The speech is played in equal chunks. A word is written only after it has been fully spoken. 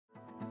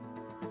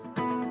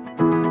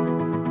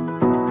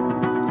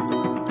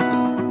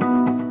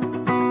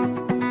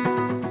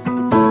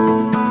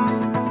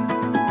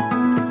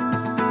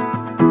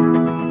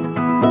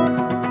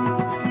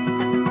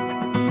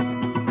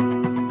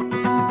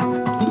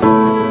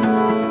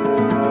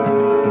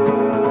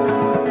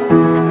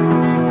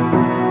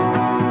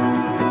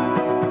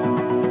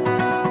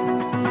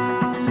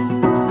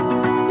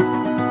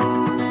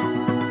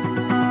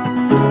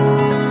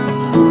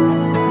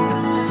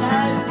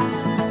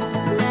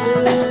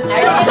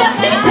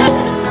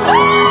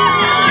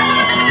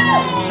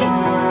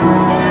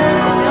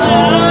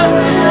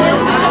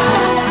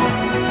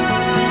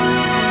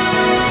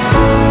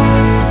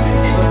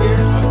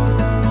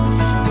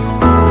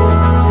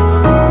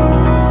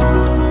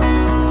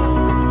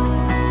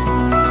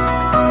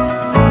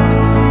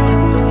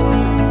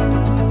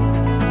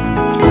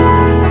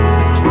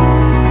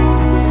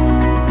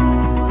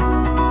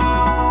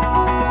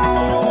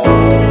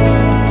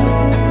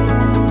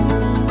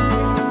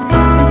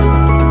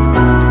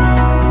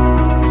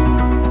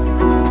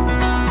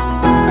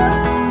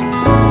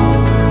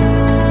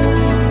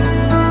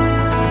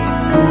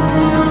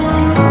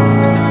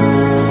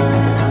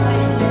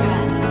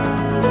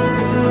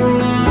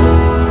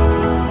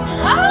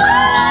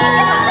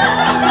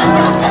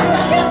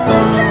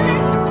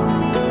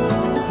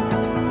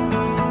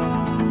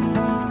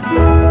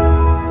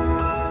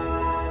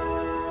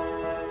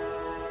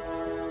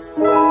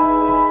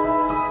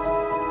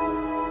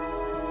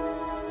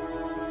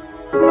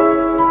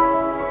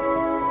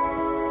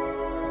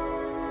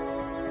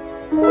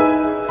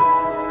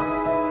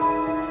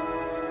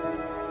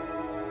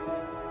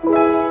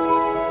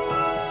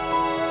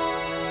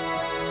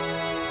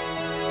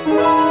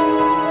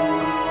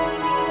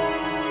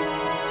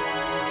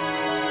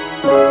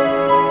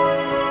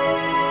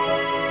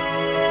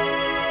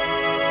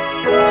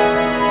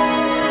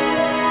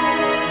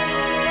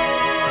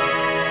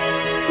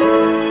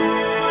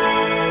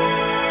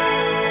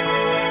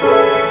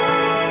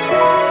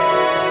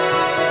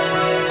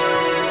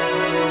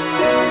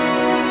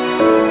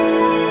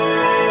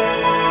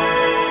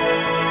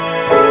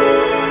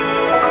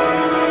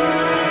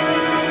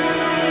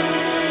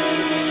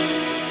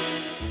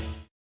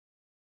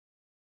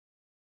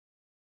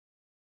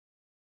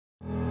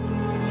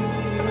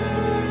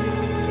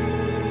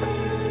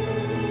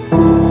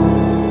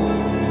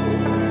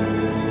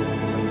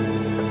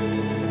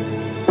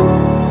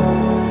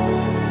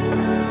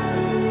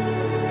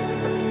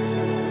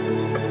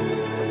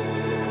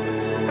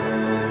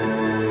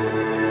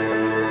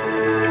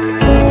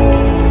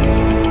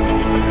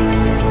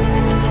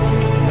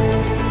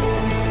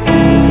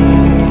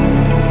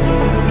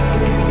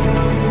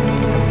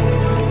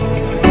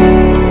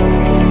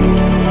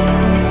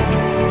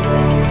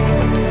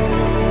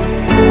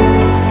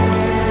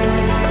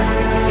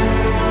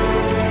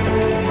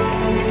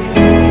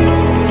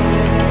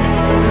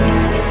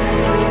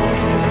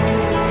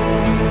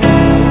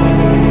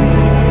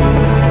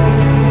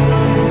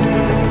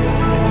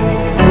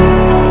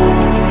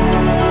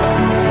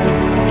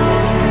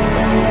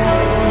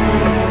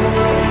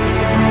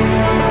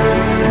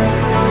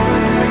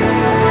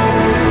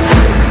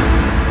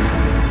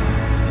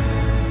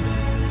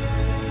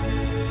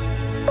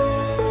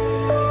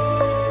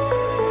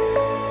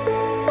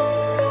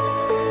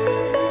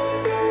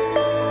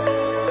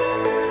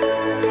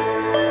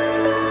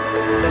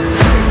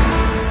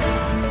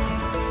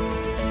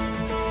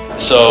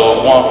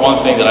So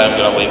one thing that I'm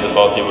going to leave the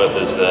both of you with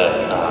is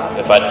that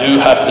if I do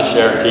have to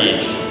share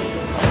teach,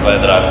 I'm glad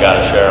that I've got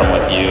to share them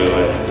with you.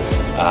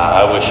 And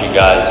I wish you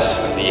guys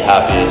the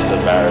happiest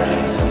of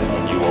marriages,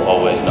 and you will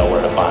always know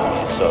where to find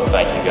me. So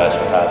thank you guys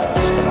for having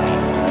us tonight.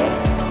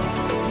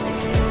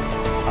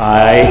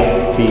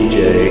 I,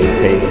 TJ,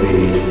 take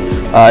thee.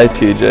 I,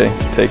 TJ,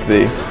 take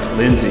thee.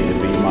 Lindsay to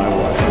be my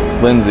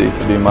wife. Lindsay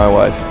to be my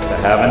wife. To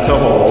have and to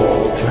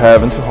hold. To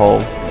have and to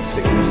hold. In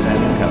sickness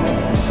and in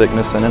health. In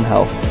sickness and in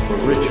health. For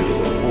richer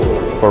or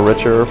poor. For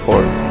richer or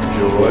poor. In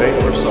joy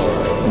or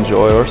sorrow. In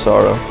joy or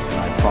sorrow. And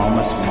I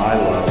promise my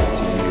love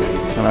to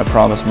you. And I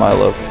promise my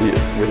love to you.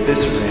 With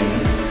this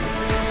ring.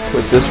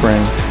 With this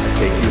ring. I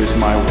take you as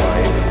my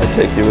wife. I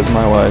take you as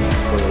my wife.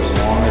 For as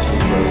long as we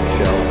both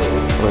shall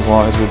live. For as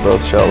long as we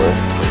both shall live.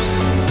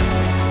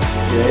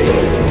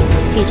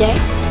 TJ.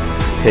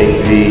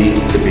 Take thee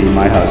to be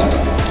my husband.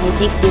 I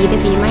take thee to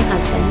be my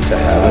husband. To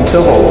have and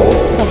to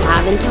hold. To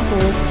have and to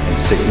hold. In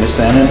sickness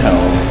and in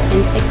health.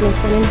 In sickness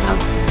and in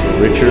health. For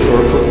richer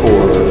or for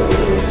poorer.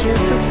 For richer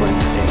or for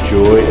poorer. In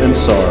joy and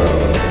sorrow.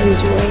 In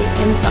joy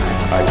and sorrow.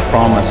 I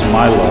promise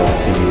my love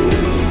to you.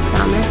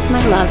 Promise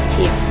my love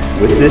to you.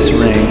 With this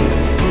ring.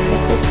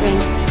 With this ring.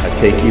 I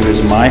take you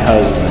as my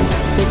husband.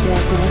 Take you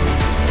as my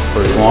husband.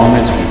 For as long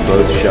as we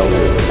both shall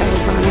live. For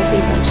as long as we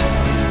both shall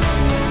live.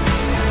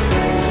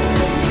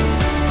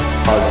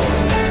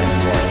 Husband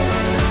and wife.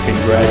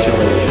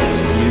 Congratulations,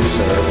 you,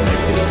 sir,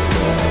 make this.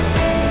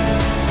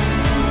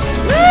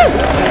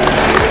 Woo!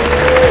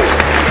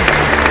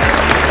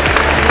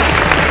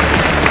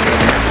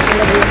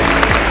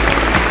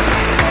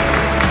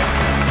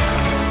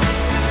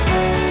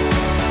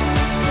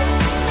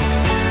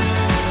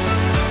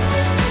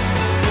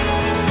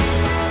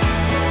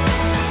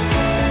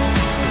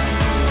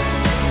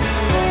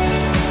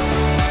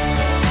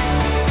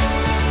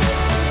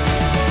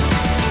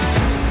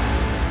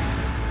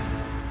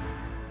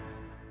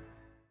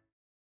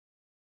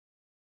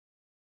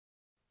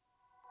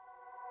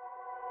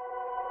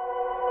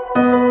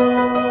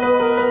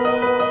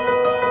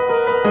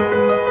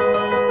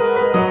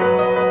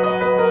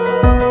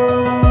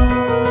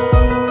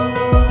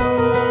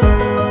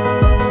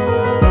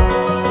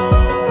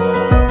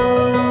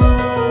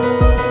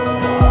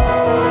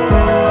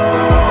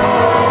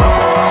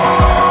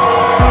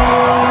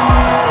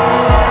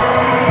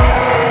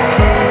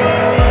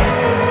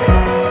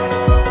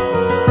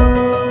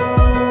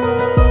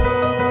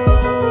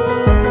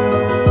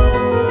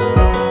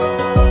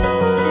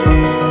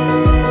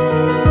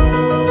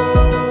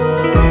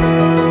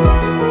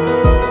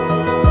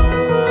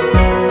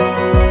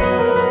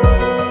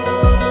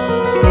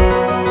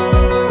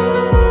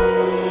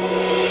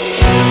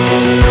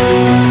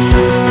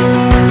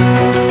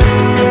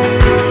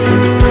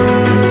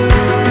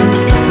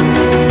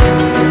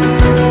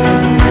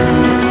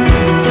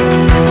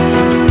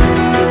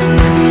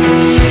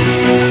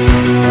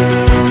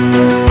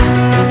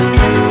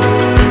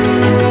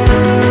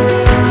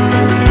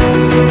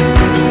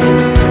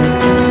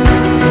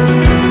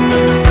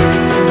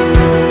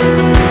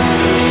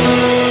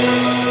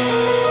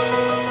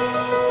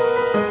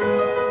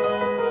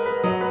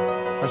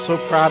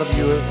 proud of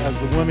you as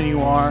the woman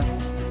you are,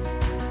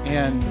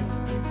 and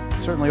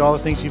certainly all the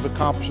things you've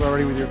accomplished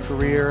already with your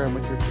career and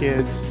with your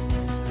kids.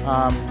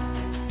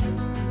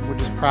 We're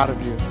just proud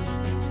of you.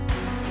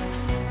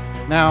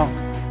 Now,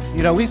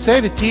 you know, we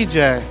say to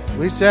TJ,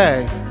 we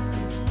say,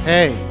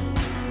 hey,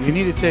 you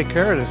need to take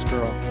care of this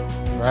girl,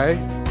 right?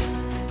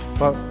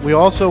 But we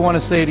also want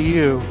to say to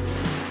you,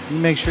 you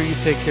make sure you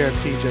take care of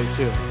TJ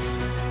too.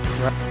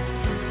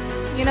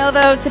 Right? You know,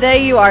 though,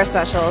 today you are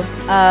special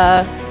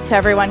to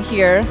everyone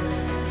here.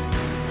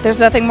 There's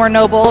nothing more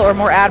noble or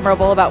more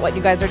admirable about what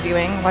you guys are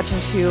doing,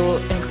 watching two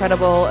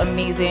incredible,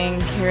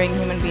 amazing, caring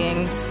human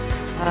beings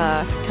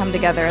come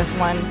together as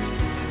one.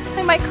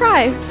 I might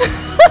cry.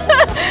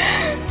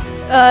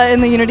 In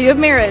the unity of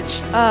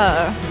marriage.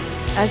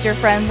 As your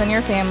friends and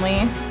your family,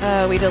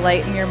 we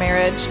delight in your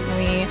marriage.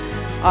 We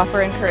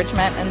offer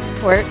encouragement and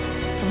support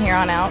from here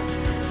on out.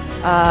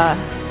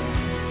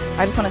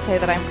 I just want to say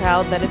that I'm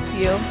proud that it's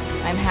you.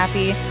 I'm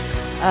happy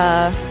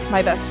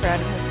my best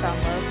friend has found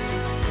love.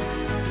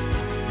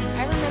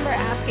 I remember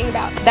asking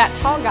about that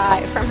tall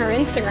guy from her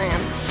Instagram.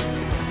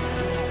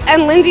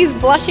 And Lindsay's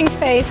blushing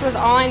face was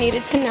all I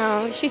needed to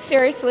know. She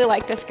seriously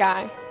liked this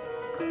guy.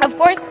 Of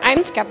course,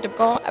 I'm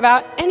skeptical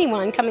about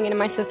anyone coming into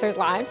my sister's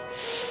lives.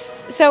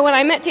 So when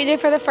I met TJ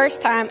for the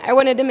first time, I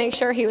wanted to make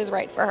sure he was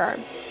right for her.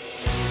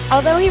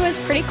 Although he was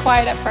pretty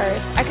quiet at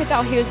first, I could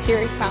tell he was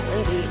serious about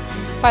Lindsay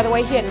by the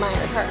way he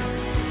admired her.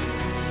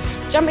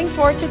 Jumping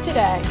forward to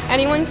today,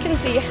 anyone can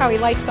see how he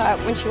lights up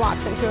when she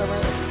walks into a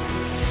room.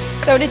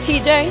 So to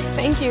TJ,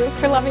 thank you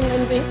for loving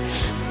Lindsay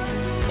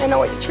and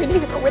always treating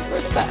her with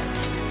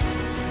respect.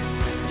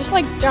 Just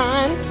like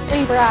John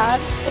and Brad,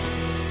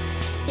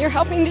 you're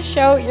helping to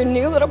show your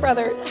new little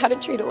brothers how to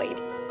treat a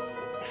lady.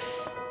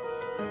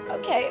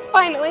 Okay,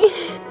 finally,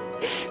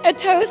 a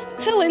toast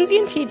to Lindsay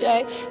and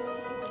TJ.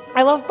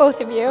 I love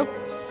both of you,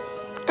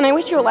 and I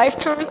wish you a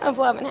lifetime of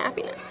love and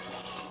happiness.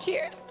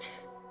 Cheers.